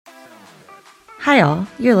Hi, all.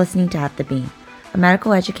 You're listening to At the Beam, a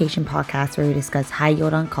medical education podcast where we discuss high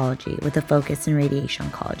yield oncology with a focus in radiation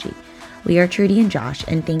oncology. We are Trudy and Josh,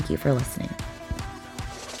 and thank you for listening.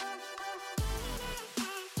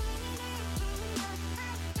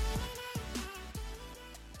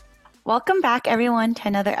 Welcome back, everyone, to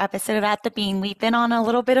another episode of At the Beam. We've been on a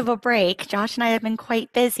little bit of a break. Josh and I have been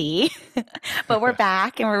quite busy, but we're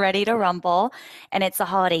back and we're ready to rumble. And it's the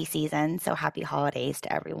holiday season, so happy holidays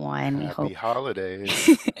to everyone. Happy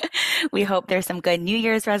holidays. We hope there's some good New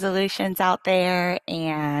Year's resolutions out there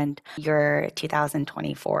and your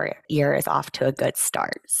 2024 year is off to a good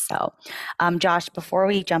start. So, Josh, before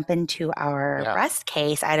we jump into our Yeah. breast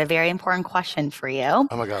case, I had a very important question for you.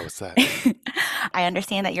 Oh my God, what's that? I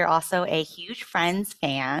understand that you're also a huge Friends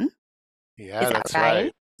fan. Is Yeah, that that's right?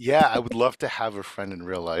 right. Yeah, I would love to have a friend in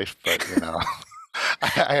real life, but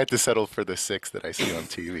I had to settle for the six that I see on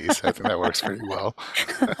TV, so I think that works pretty well.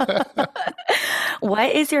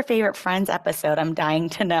 What is your favorite Friends episode? I'm dying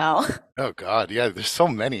to know. Oh God, yeah, there's so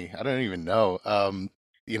many. I don't even know.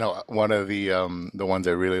 One of the ones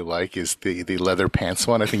I really like is the leather pants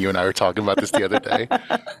one. I think you and I were talking about this the other day.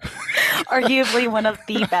 Arguably one of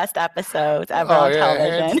the best episodes ever Oh on yeah,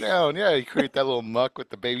 hands television. down. Yeah, you create that little muck with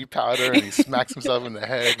the baby powder and he smacks himself in the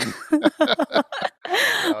head.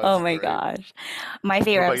 Oh, Oh it's my great. gosh. My What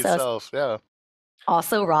favorite about episode is yourself? Yeah.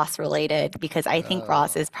 also Ross related because I think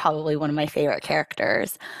Ross Oh, is probably one of my favorite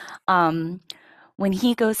characters. Um, when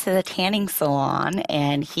he goes to the tanning salon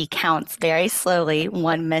and he counts very slowly,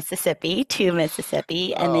 one Mississippi, two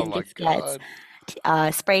Mississippi, and oh then my just gets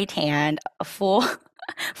God. spray tanned a full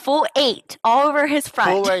eight all over his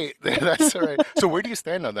Full front. eight. That's all right. So where do you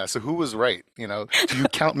stand on that? So who was right? Do you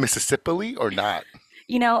count Mississippi or not?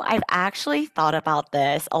 I've actually thought about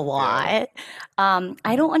this a Yeah. lot.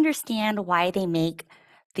 I don't understand why they make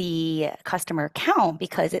the customer count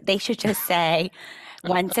because they should just say,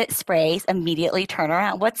 once it sprays, immediately turn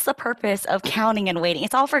around. What's the purpose of counting and waiting?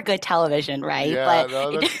 It's all for good television, right? Yeah, But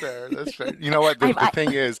no, that's fair. That's fair. You know what? The I've, the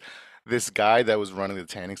thing is, this guy that was running the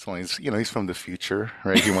tanning salon, he's from the future,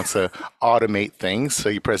 right? He wants to automate things, so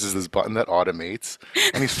he presses this button that automates,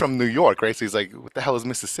 and he's from New York, right? So he's like, "What the hell is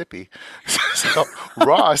Mississippi?" So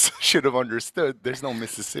Ross should have understood. There's no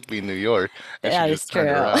Mississippi in New York, and she that is just turned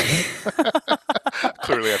true. around.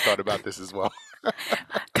 Clearly, I thought about this as well.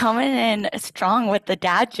 Coming in strong with the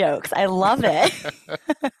dad jokes. I love it.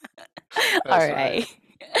 All That's right. right.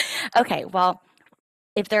 Okay, well,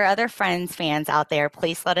 if there are other Friends fans out there,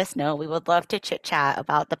 please let us know. We would love to chit chat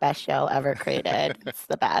about the best show ever created. It's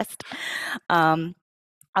the best. Um,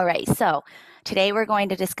 all right, so today we're going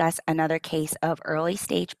to discuss another case of early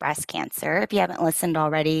stage breast cancer. If you haven't listened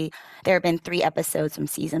already, there have been 3 episodes from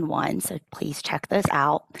season 1, so please check those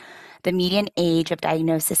out. The median age of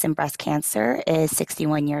diagnosis in breast cancer is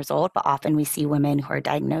 61 years old, but often we see women who are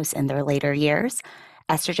diagnosed in their later years.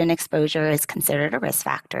 Estrogen exposure is considered a risk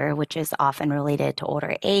factor, which is often related to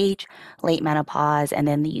older age, late menopause, and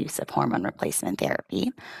then the use of hormone replacement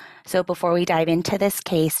therapy. So before we dive into this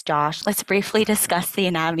case, Josh, let's briefly discuss the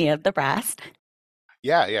anatomy of the breast.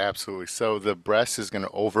 Yeah, yeah, absolutely. So the breast is going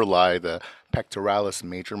to overlie the pectoralis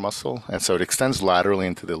major muscle, and so it extends laterally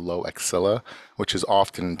into the low axilla, which is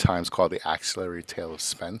oftentimes called the axillary tail of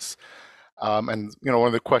Spence. And one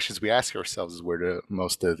of the questions we ask ourselves is where do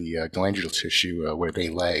most of the glandular tissue where they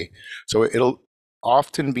lay. So it'll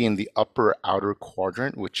often be in the upper outer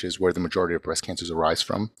quadrant, which is where the majority of breast cancers arise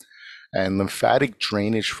from. And lymphatic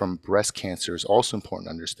drainage from breast cancer is also important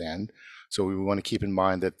to understand. So we want to keep in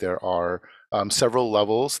mind that there are several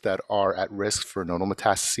levels that are at risk for nodal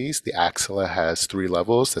metastases. The axilla has 3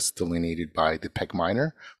 levels that's delineated by the pec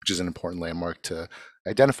minor, which is an important landmark to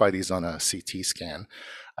identify these on a CT scan.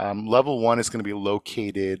 Level 1 is going to be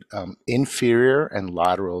located inferior and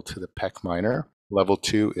lateral to the pec minor. Level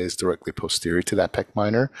 2 is directly posterior to that pec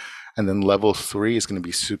minor. And then level 3 is going to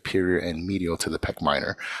be superior and medial to the pec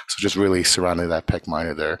minor. So just really surrounding that pec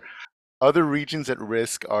minor there. Other regions at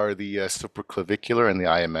risk are the supraclavicular and the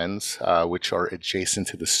IMNs, which are adjacent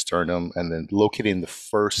to the sternum and then located in the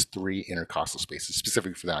first 3 intercostal spaces,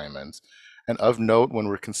 specifically for the IMNs. And of note, when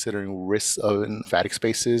we're considering risks of lymphatic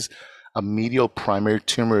spaces, a medial primary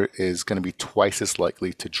tumor is going to be twice as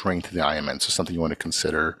likely to drain to the IMN. So something you want to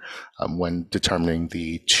consider when determining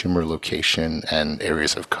the tumor location and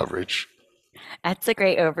areas of coverage. That's a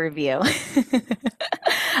great overview.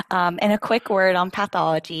 And a quick word on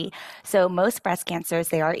pathology. So most breast cancers,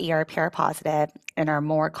 they are ER positive. and are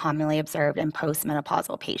more commonly observed in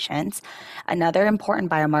postmenopausal patients. Another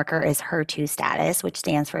important biomarker is HER2 status, which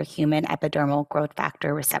stands for human epidermal growth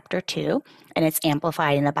factor receptor 2, and it's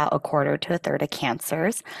amplified in about a quarter to a third of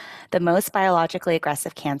cancers. The most biologically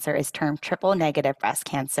aggressive cancer is termed triple negative breast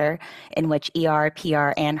cancer, in which ER,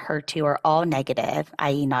 PR, and HER2 are all negative,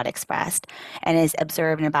 i.e., not expressed, and is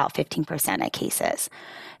observed in about 15% of cases.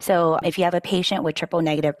 So, if you have a patient with triple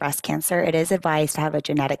negative breast cancer, it is advised to have a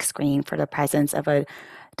genetic screen for the presence of a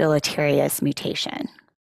deleterious mutation.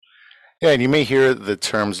 Yeah, and you may hear the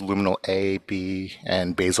terms luminal A, B,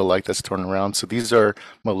 and basal-like that's thrown around. So these are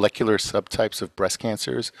molecular subtypes of breast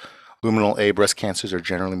cancers. Luminal A breast cancers are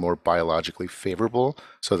generally more biologically favorable,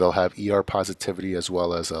 so they'll have ER positivity as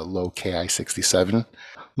well as a low Ki67.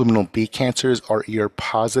 Luminal B cancers are ER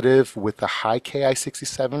positive with a high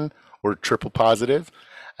Ki67 or triple positive.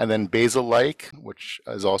 And then basal-like, which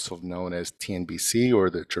is also known as TNBC or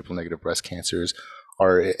the triple negative breast cancers,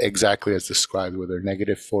 are exactly as described, where they're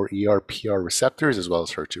negative for ER/PR receptors as well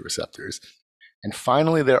as HER2 receptors. And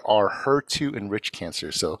finally, there are HER2 enriched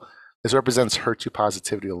cancers. So this represents HER2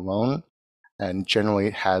 positivity alone and generally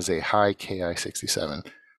has a high Ki67.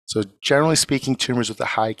 So generally speaking, tumors with a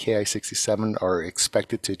high Ki67 are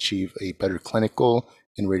expected to achieve a better clinical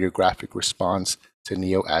and radiographic response to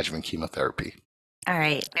neoadjuvant chemotherapy. All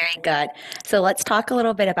right, very good. So let's talk a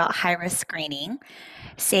little bit about high risk screening.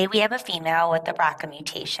 Say we have a female with the BRCA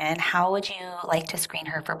mutation. How would you like to screen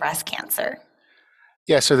her for breast cancer?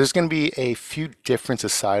 Yeah, so there's going to be a few different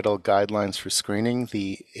societal guidelines for screening.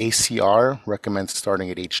 The ACR recommends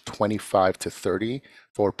starting at age 25 to 30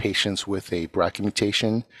 for patients with a BRCA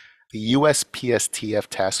mutation. The USPSTF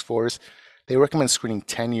task force, they recommend screening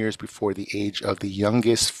 10 years before the age of the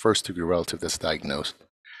youngest first degree relative that's diagnosed.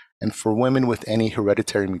 And for women with any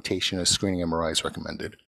hereditary mutation, a screening MRI is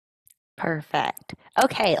recommended. Perfect.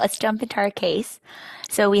 Okay, let's jump into our case.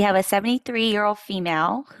 So we have a 73-year-old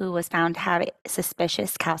female who was found to have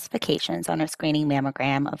suspicious calcifications on her screening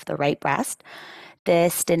mammogram of the right breast.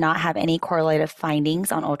 This did not have any correlative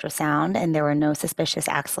findings on ultrasound, and there were no suspicious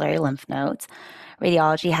axillary lymph nodes.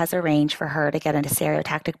 Radiology has arranged for her to get a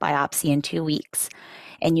stereotactic biopsy in 2 weeks,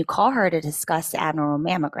 and you call her to discuss the abnormal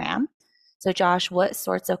mammogram. So, Josh, what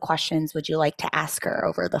sorts of questions would you like to ask her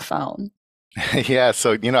over the phone? Yeah,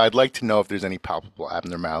 so I'd like to know if there's any palpable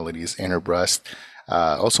abnormalities in her breast.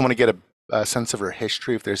 Also want to get a sense of her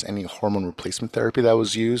history, if there's any hormone replacement therapy that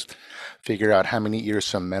was used. Figure out how many years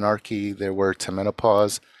from menarche there were to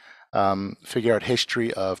menopause. Figure out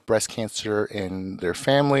history of breast cancer in their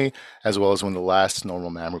family, as well as when the last normal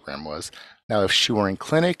mammogram was. Now, if she were in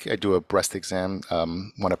clinic, I do a breast exam,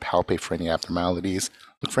 want to palpate for any abnormalities,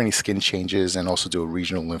 look for any skin changes, and also do a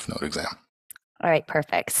regional lymph node exam. All right,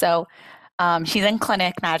 perfect. So she's in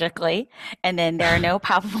clinic magically, and then there are no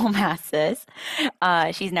palpable masses.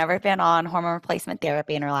 She's never been on hormone replacement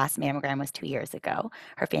therapy, and her last mammogram was 2 years ago.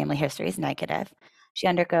 Her family history is negative. She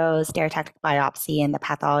undergoes stereotactic biopsy, and the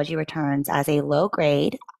pathology returns as a low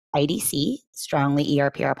grade IDC, strongly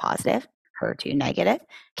ERPR positive, HER2 negative.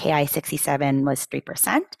 Ki67 was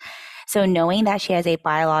 3%. So, knowing that she has a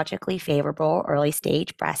biologically favorable early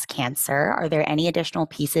stage breast cancer, are there any additional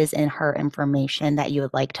pieces in her information that you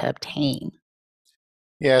would like to obtain?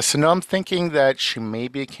 Yeah, so now I'm thinking that she may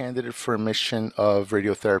be a candidate for remission of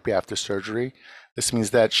radiotherapy after surgery. This means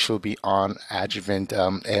that she'll be on adjuvant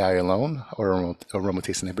AI alone or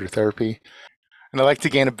aromatase inhibitor therapy. And I'd like to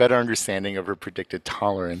gain a better understanding of her predicted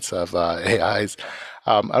tolerance of AIs.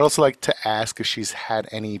 I'd also like to ask if she's had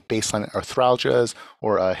any baseline arthralgias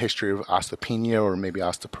or a history of osteopenia or maybe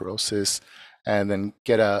osteoporosis, and then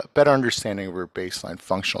get a better understanding of her baseline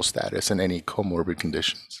functional status and any comorbid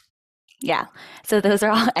conditions. Yeah, so those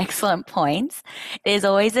are all excellent points. It is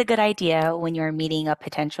always a good idea when you're meeting a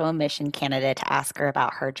potential admission candidate to ask her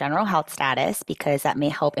about her general health status because that may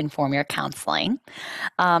help inform your counseling.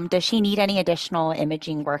 Does she need any additional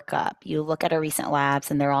imaging workup? You look at her recent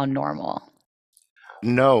labs and they're all normal.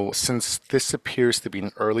 No, since this appears to be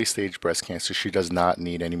an early stage breast cancer, she does not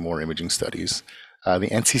need any more imaging studies. The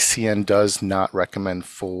NCCN does not recommend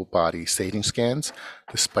full body staging scans,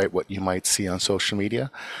 despite what you might see on social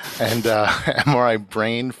media, and MRI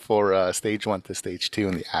brain for stage 1 to stage 2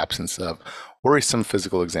 in the absence of worrisome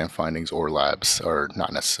physical exam findings or labs are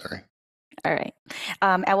not necessary. All right.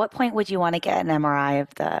 At what point would you want to get an MRI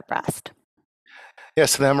of the breast?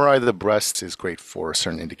 Yes, the MRI of the breast is great for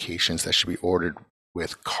certain indications that should be ordered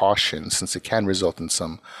with caution since it can result in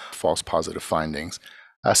some false positive findings.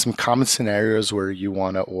 Some common scenarios where you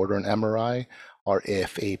want to order an MRI are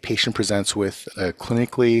if a patient presents with a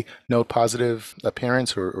clinically node positive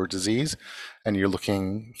appearance or disease, and you're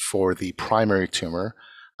looking for the primary tumor.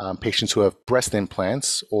 patients who have breast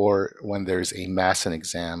implants, or when there's a mass and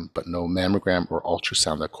exam, but no mammogram or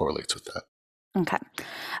ultrasound that correlates with that. Okay.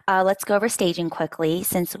 Let's go over staging quickly.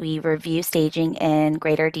 Since we review staging in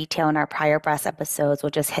greater detail in our prior breast episodes, we'll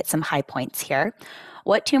just hit some high points here.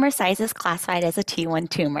 What tumor size is classified as a T1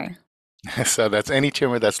 tumor? So that's any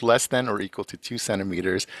tumor that's less than or equal to 2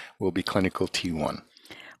 centimeters will be clinical T1.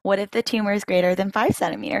 What if the tumor is greater than 5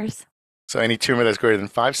 centimeters? So any tumor that's greater than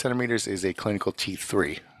 5 centimeters is a clinical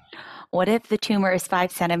T3. What if the tumor is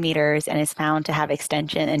 5 centimeters and is found to have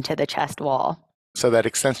extension into the chest wall? So that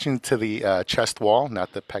extension to the chest wall,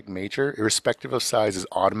 not the pec major, irrespective of size, is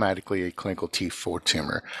automatically a clinical T4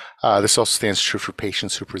 tumor. This also stands true for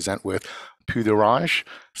patients who present with peau d'orange,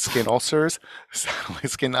 skin ulcers, satellite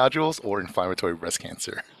skin nodules, or inflammatory breast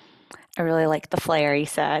cancer. I really like the flair you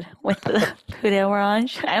said with the Pudo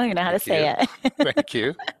orange. I don't even know how to Thank you. say it. Thank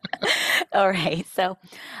you. All right. So,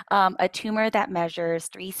 a tumor that measures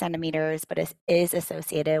 3 centimeters but is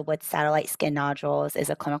associated with satellite skin nodules is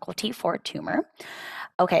a clinical T4 tumor.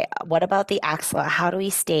 Okay. What about the axilla? How do we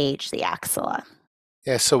stage the axilla?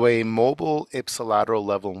 Yeah, so a mobile ipsilateral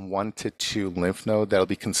level 1 to 2 lymph node that'll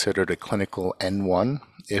be considered a clinical N1.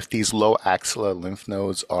 If these low axilla lymph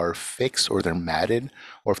nodes are fixed or they're matted,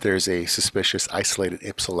 or if there's a suspicious isolated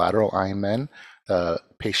ipsilateral IMN, the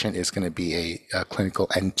patient is going to be a clinical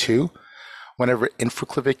N2. Whenever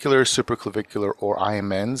infraclavicular, supraclavicular, or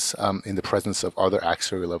IMNs in the presence of other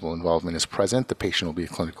axillary level involvement is present, the patient will be a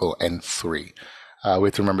clinical N3. We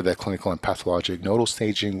have to remember that clinical and pathologic nodal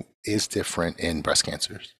staging is different in breast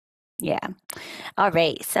cancers. Yeah. All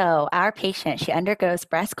right. So our patient, she undergoes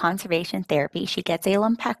breast conservation therapy. She gets a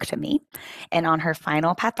lumpectomy. And on her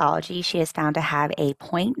final pathology, she is found to have a zero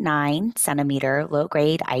point 0.9 centimeter low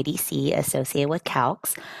grade IDC associated with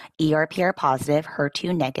calcs, ERPR positive,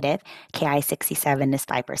 HER2 negative, Ki67 is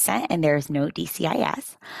 5%, and there is no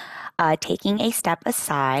DCIS. Taking a step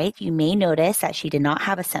aside, you may notice that she did not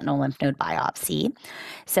have a sentinel lymph node biopsy.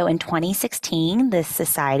 So in 2016, the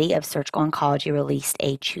Society of Surgical Oncology released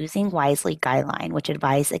a Choosing Wisely guideline, which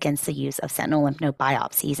advised against the use of sentinel lymph node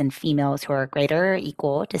biopsies in females who are greater or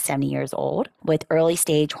equal to 70 years old with early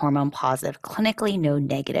stage hormone positive, clinically no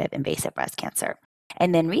negative invasive breast cancer.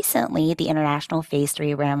 And then recently, the international phase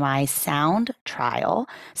 3 randomized sound trial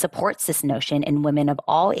supports this notion in women of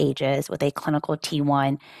all ages with a clinical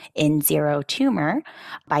T1 N0 tumor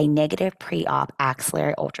by negative pre op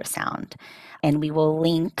axillary ultrasound. And we will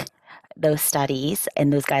link those studies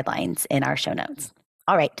and those guidelines in our show notes.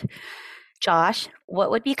 All right. Josh, what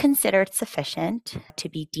would be considered sufficient to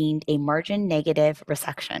be deemed a margin negative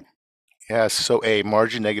resection? Yeah, so a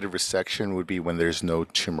margin negative resection would be when there's no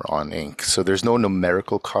tumor on ink. So there's no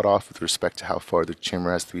numerical cutoff with respect to how far the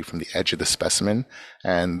tumor has to be from the edge of the specimen.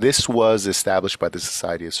 And this was established by the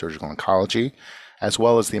Society of Surgical Oncology, as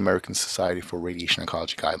well as the American Society for Radiation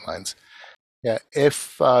Oncology guidelines. Yeah,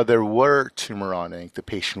 if there were tumor on ink, the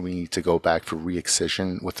patient would need to go back for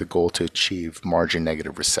re-excision with the goal to achieve margin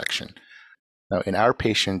negative resection. Now, in our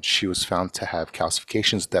patient, she was found to have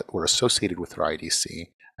calcifications that were associated with her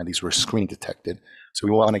IDC, and these were screen detected. So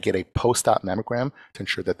we want to get a post-op mammogram to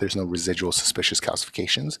ensure that there's no residual suspicious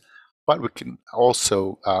calcifications, but we can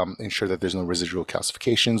also ensure that there's no residual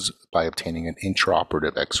calcifications by obtaining an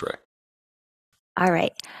intraoperative X-ray. All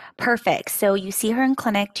right, perfect. So you see her in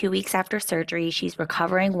clinic 2 weeks after surgery. She's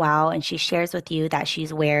recovering well, and she shares with you that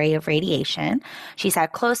she's wary of radiation. She's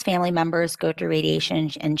had close family members go through radiation,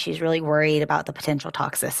 and she's really worried about the potential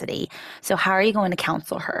toxicity. So, how are you going to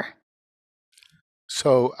counsel her?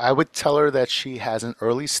 So I would tell her that she has an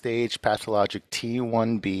early stage pathologic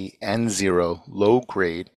T1B N0 low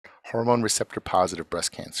grade hormone receptor positive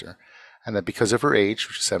breast cancer, and that because of her age,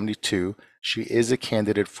 which is 72, she is a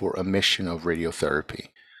candidate for omission of radiotherapy.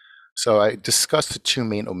 So I discussed the two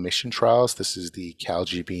main omission trials. This is the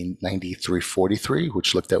CALGB 9343,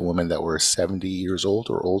 which looked at women that were 70 years old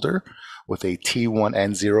or older with a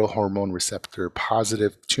T1N0 hormone receptor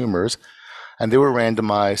positive tumors, and they were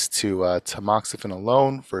randomized to tamoxifen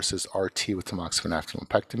alone versus RT with tamoxifen after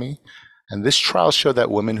lumpectomy. And this trial showed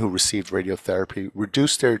that women who received radiotherapy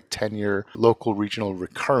reduced their 10-year local regional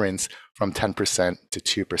recurrence from 10% to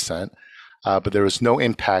 2%, but there was no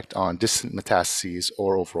impact on distant metastases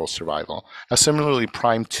or overall survival. Now, similarly,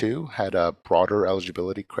 Prime 2 had a broader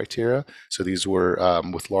eligibility criteria. So these were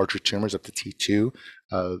with larger tumors up to T2.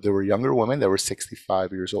 There were younger women that were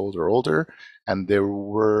 65 years old or older, and there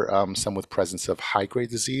were some with presence of high-grade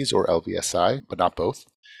disease or LVSI, but not both.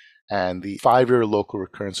 And the 5-year local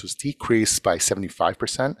recurrence was decreased by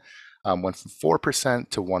 75%, went from 4%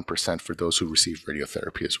 to 1% for those who received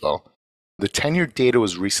radiotherapy as well. The 10-year data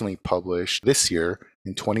was recently published this year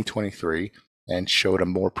in 2023, and showed a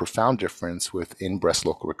more profound difference within breast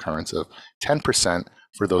local recurrence of 10%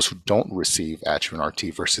 for those who don't receive adjuvant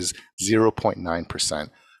RT versus 0.9%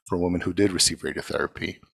 for women who did receive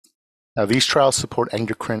radiotherapy. Now, these trials support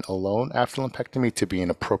endocrine alone after lumpectomy to be an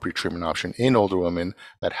appropriate treatment option in older women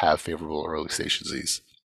that have favorable early stage disease.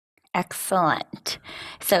 Excellent.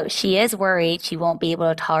 So she is worried she won't be able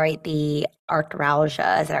to tolerate the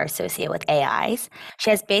arthralgias that are associated with AIs. She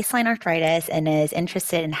has baseline arthritis and is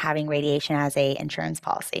interested in having radiation as a insurance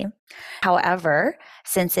policy. However,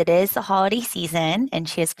 since it is the holiday season and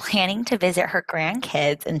she is planning to visit her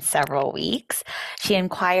grandkids in several weeks, she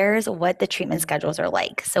inquires what the treatment schedules are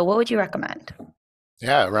like. So what would you recommend?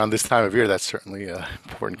 Yeah, around this time of year, that's certainly an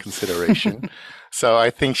important consideration. So I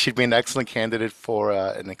think she'd be an excellent candidate for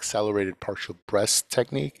an accelerated partial breast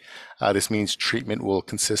technique. This means treatment will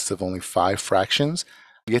consist of only 5 fractions.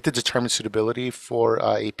 You have to determine suitability for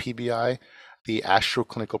a PBI. The Astro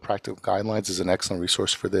Clinical Practical Guidelines is an excellent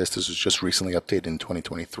resource for this. This was just recently updated in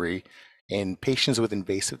 2023. In patients with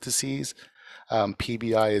invasive disease,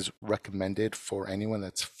 PBI is recommended for anyone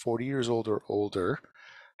that's 40 years old or older,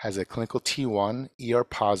 has a clinical T1, ER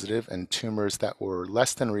positive, and tumors that were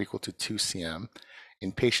less than or equal to 2 cm.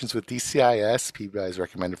 In patients with DCIS, PBI is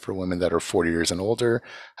recommended for women that are 40 years and older,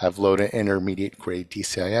 have low to intermediate grade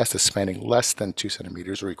DCIS that's spanning less than 2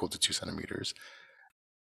 centimeters or equal to 2 centimeters.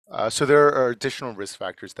 So there are additional risk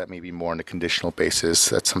factors that may be more on a conditional basis.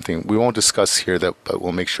 That's something we won't discuss here, but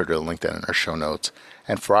we'll make sure to link that in our show notes.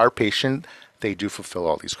 And for our patient, they do fulfill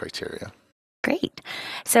all these criteria. Great.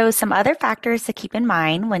 So, some other factors to keep in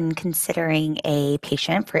mind when considering a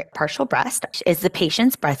patient for partial breast is the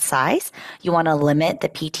patient's breast size. You want to limit the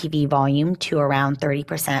PTV volume to around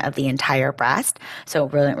 30% of the entire breast. So,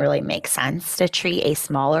 it really makes sense to treat a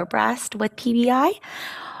smaller breast with PBI.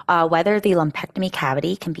 Whether the lumpectomy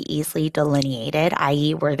cavity can be easily delineated,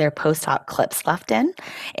 i.e., were there post-op clips left in,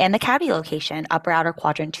 and the cavity location, upper outer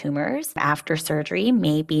quadrant tumors after surgery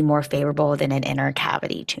may be more favorable than an inner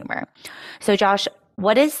cavity tumor. So, Josh,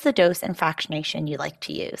 what is the dose and fractionation you like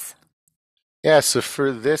to use? Yeah, so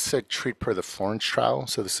for this, I treat per the Florence trial.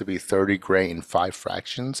 So this would be 30 gray in 5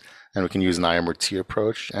 fractions, and we can use an IMRT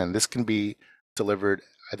approach, and this can be delivered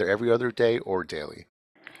either every other day or daily.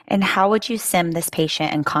 And how would you sim this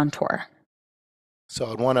patient and contour?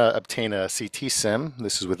 So I'd want to obtain a CT sim.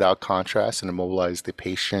 This is without contrast and immobilize the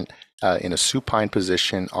patient in a supine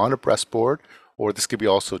position on a breastboard, or this could be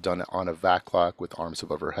also done on a vac lock with arms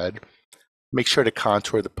above her head. Make sure to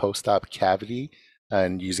contour the post-op cavity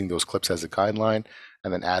and using those clips as a guideline,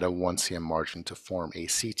 and then add a 1 cm margin to form a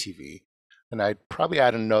CTV. And I'd probably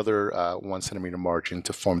add another 1 centimeter margin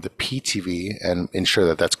to form the PTV and ensure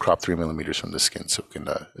that that's cropped 3 millimeters from the skin so we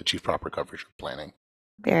can achieve proper coverage of planning.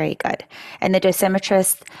 Very good. And the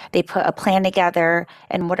dosimetrists, they put a plan together.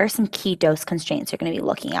 And what are some key dose constraints you're going to be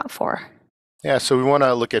looking out for? Yeah, so we want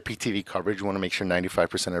to look at PTV coverage. We want to make sure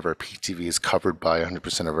 95% of our PTV is covered by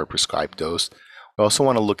 100% of our prescribed dose. We also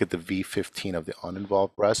want to look at the V15 of the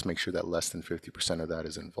uninvolved breast, make sure that less than 50% of that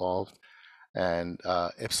is involved. And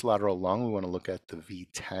ipsilateral lung, we want to look at the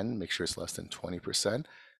V10, make sure it's less than 20%.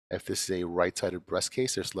 If this is a right-sided breast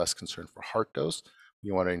case, there's less concern for heart dose.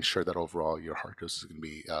 You want to ensure that overall your heart dose is going to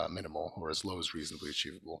be minimal or as low as reasonably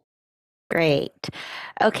achievable. Great.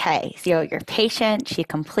 Okay, so your patient, she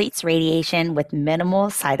completes radiation with minimal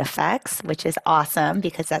side effects, which is awesome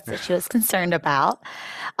because that's what she was concerned about.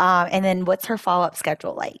 And then what's her follow-up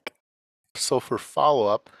schedule like? So for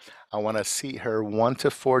follow-up, I want to see her 1 to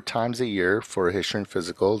 4 times a year for a history and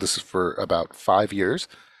physical. This is for about 5 years,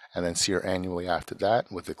 and then see her annually after that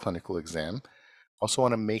with a clinical exam. Also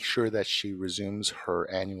want to make sure that she resumes her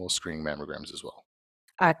annual screening mammograms as well.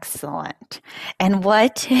 Excellent. And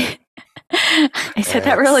what, I said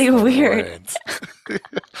that really weird. Excellent.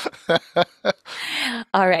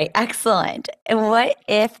 All right, excellent. And what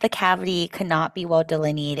if the cavity could not be well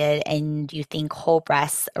delineated and you think whole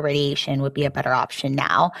breast irradiation would be a better option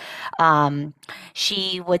now? Um,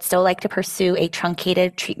 she would still like to pursue a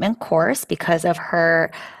truncated treatment course because of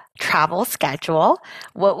her travel schedule.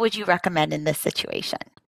 What would you recommend in this situation?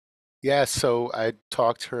 Yeah, so I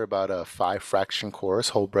talked to her about a 5 fraction course,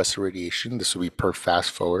 whole breast irradiation. This would be per fast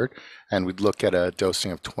forward, and we'd look at a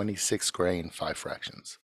dosing of 26 gray in 5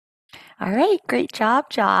 fractions. All right, great job,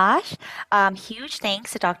 Josh. Huge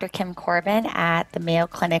thanks to Dr. Kim Corbin at the Mayo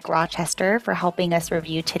Clinic Rochester for helping us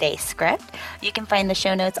review today's script. You can find the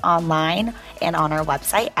show notes online and on our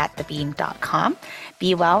website at thebeam.com.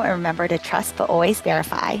 Be well and remember to trust but always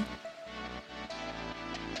verify.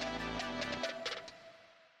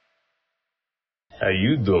 How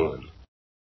you doing?